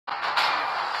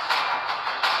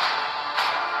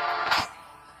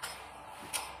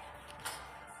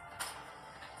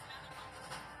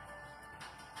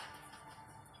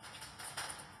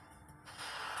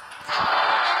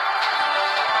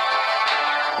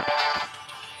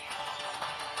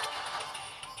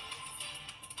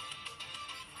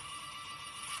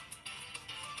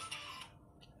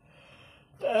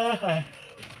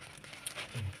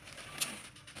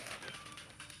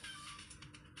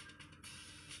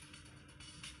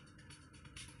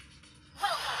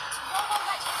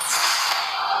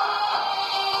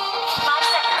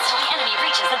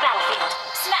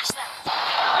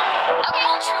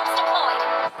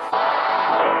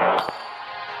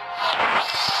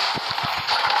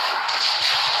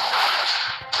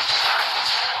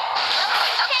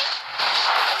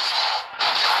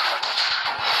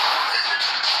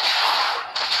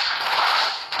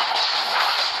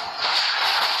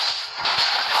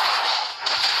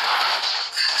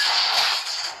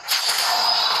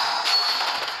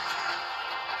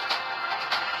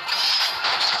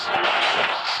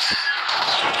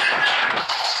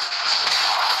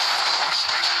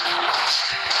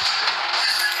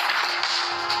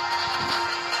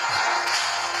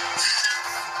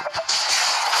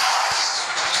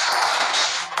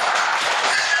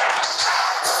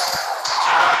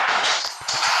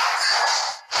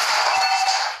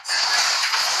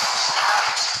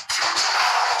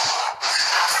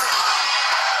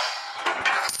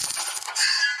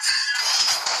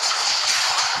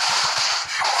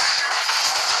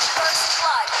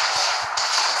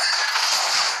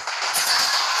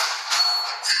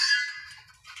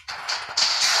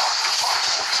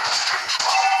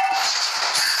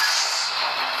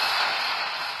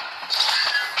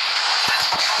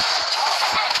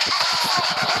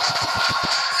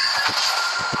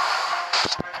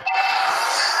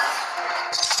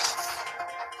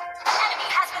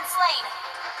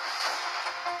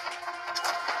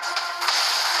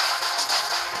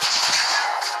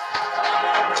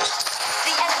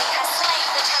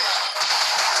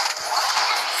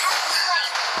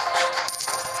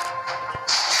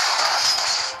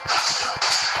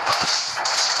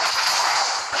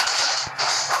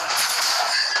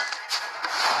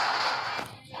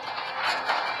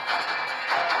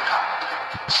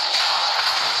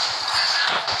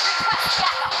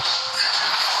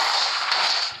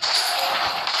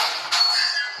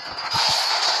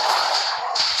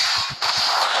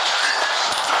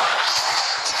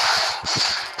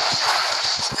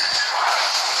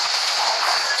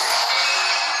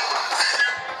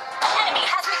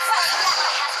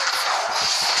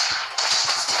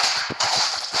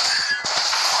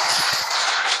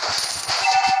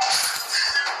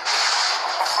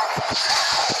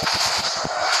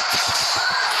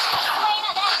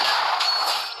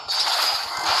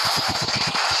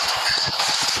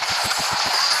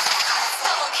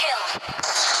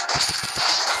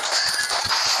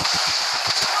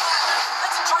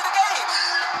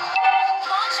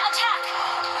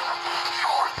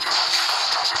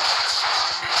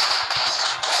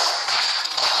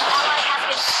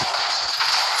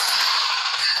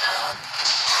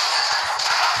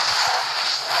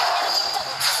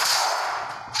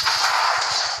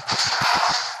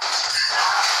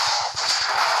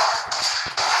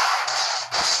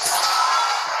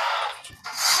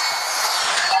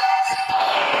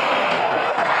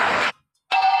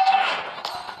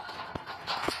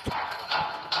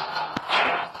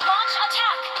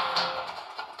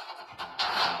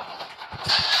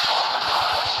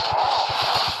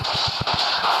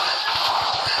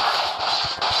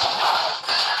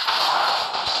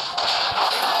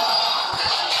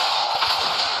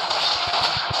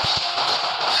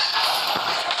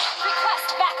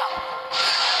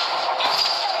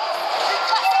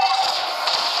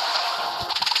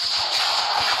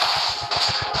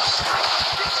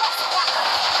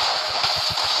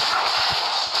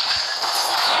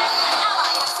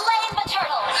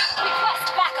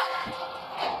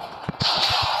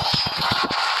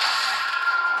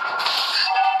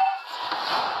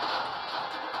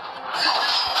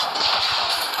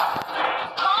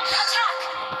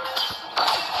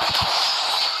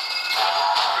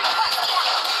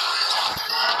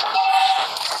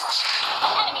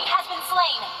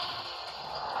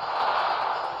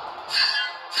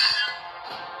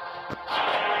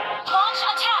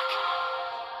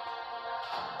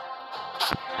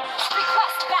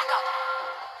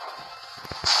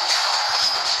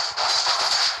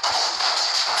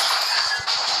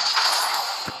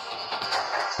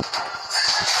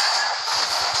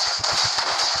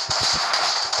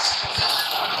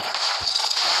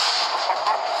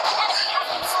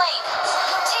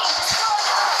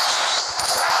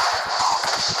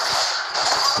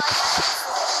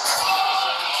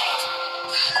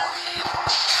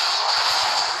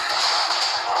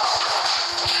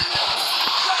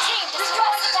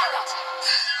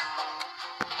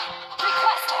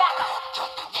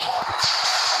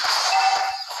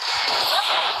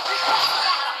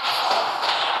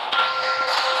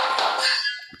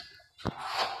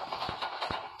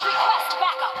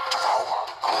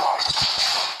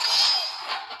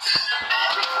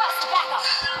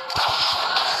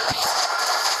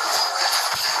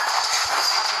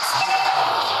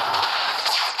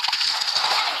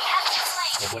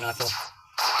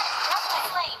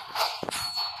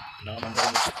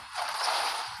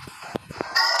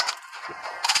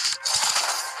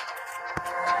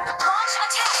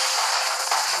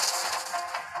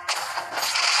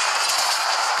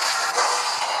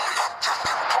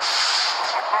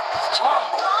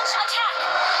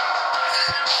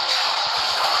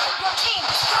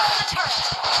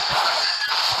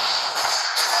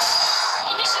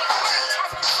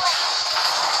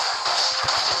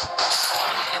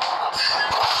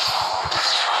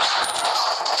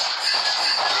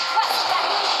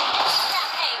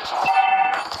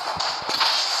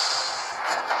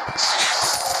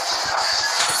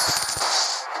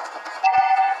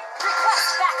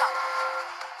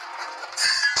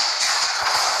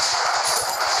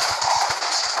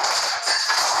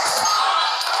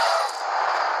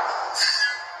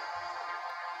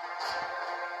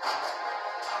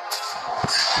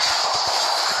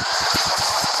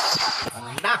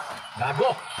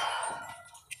Gago!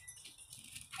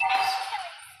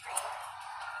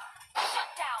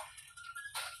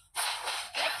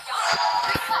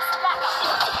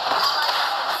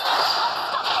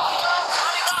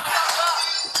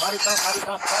 Mari ka.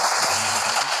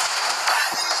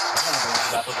 Ano ba yung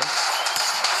gato doon?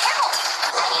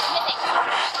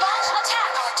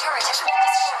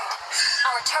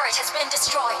 Our turret has been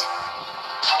destroyed.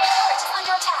 Our turret is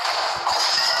under attack.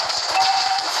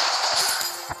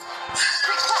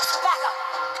 Request backup.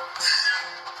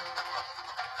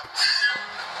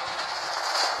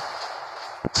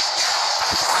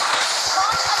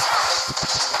 Launch attack.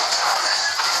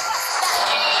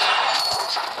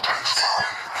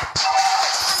 Our turret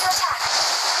is under attack.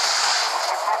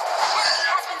 Enemy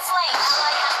has been slain.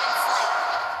 Ally has been slain.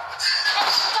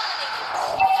 Enemy dominated.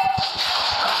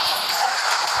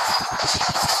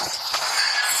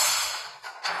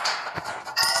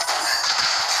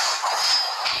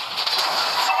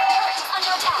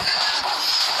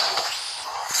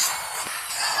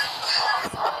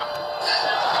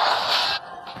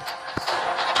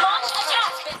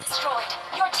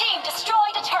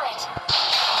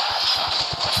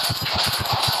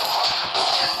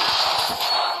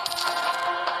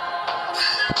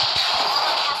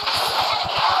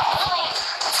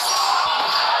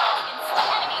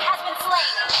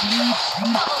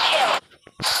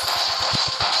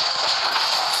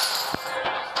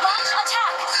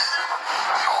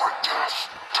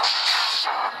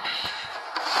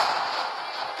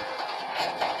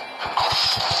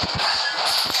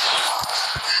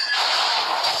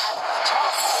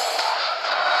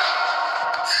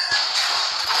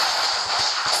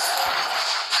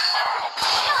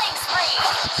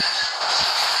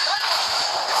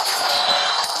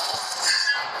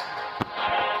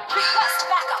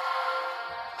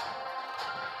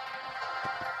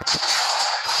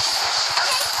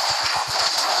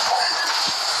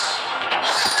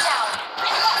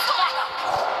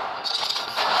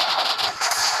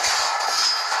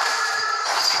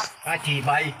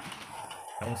 Chibay.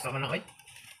 Ang sama na kayo.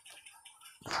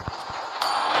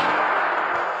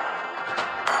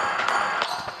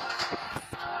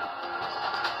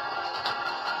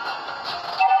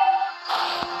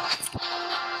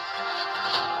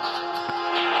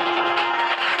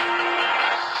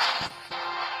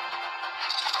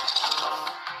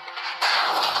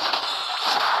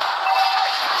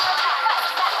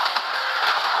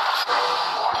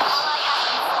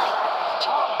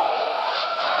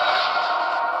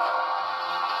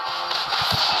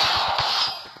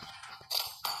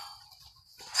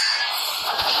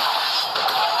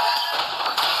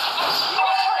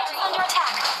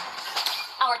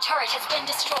 Turret has been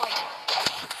destroyed.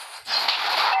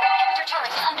 Inhibitor turret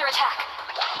is under attack.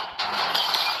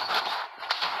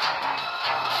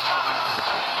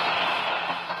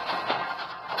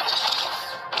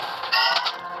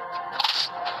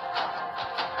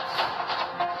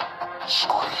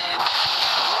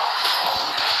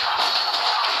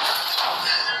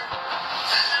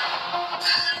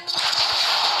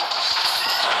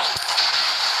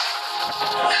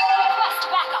 Request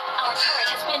backup. Our turret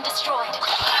has been destroyed.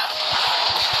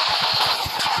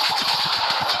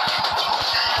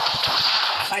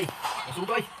 Ay,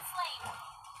 nasugay.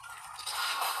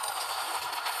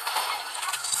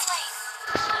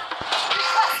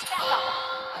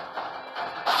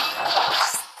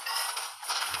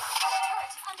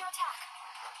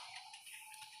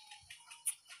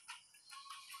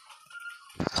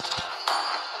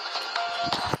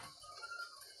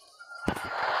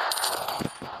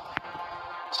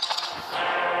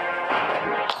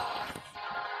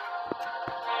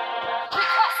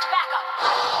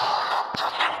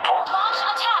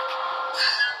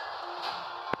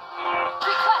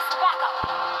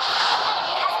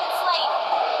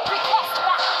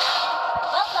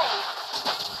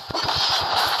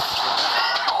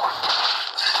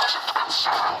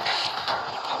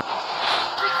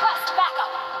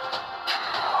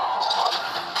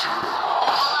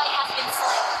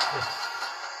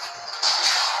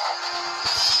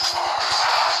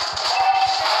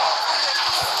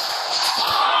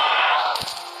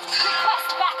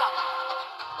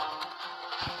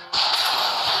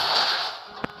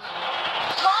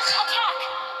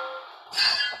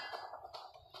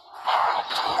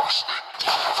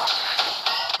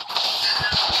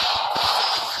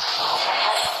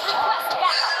 Request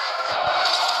backup.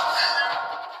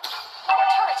 Our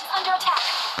turret is under attack.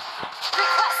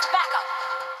 Request backup.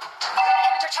 Our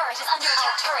inhibitor turret is under attack.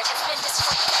 Our turret has been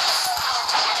destroyed. Our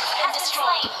turret has been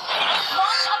destroyed.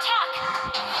 Launch attack.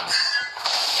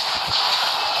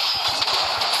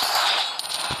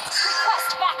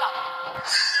 Request backup.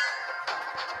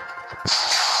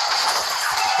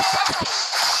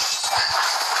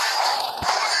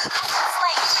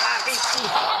 Ah, 50.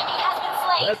 Enemy has been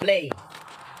slain. Well play.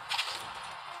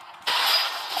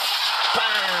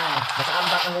 Bang!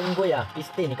 Nakaambak ang unggoy ah.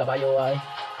 Piste ni kabayo ay.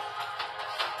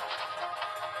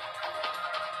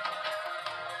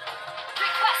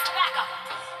 Request backup.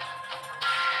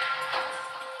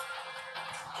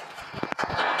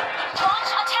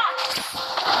 Launch attack.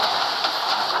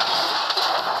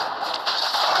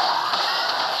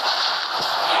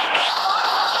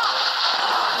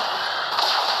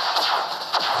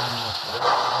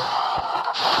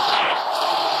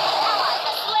 Ally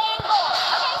has slain more.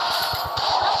 Okay.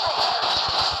 Well played.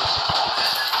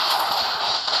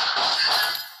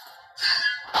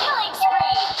 Killing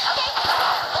spree. Okay.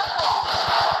 Well played.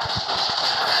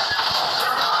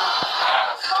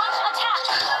 Launch attack.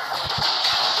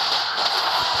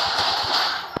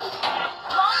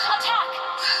 Launch attack.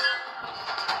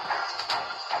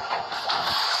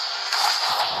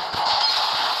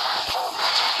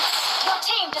 Your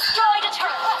team destroyed a turret.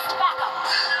 Request backup.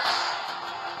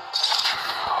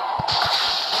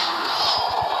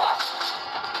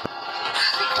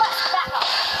 Request backup.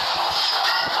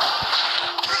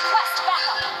 Request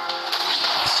backup.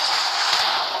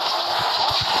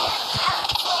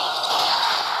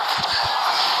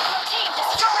 Your team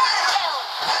destroyed a kill.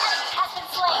 Enemy has been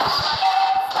slain.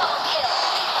 Double kill.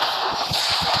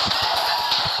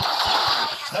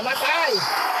 Namatay!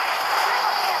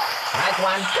 Nice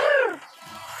one.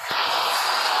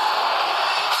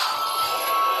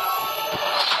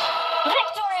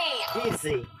 Victory!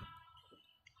 Easy.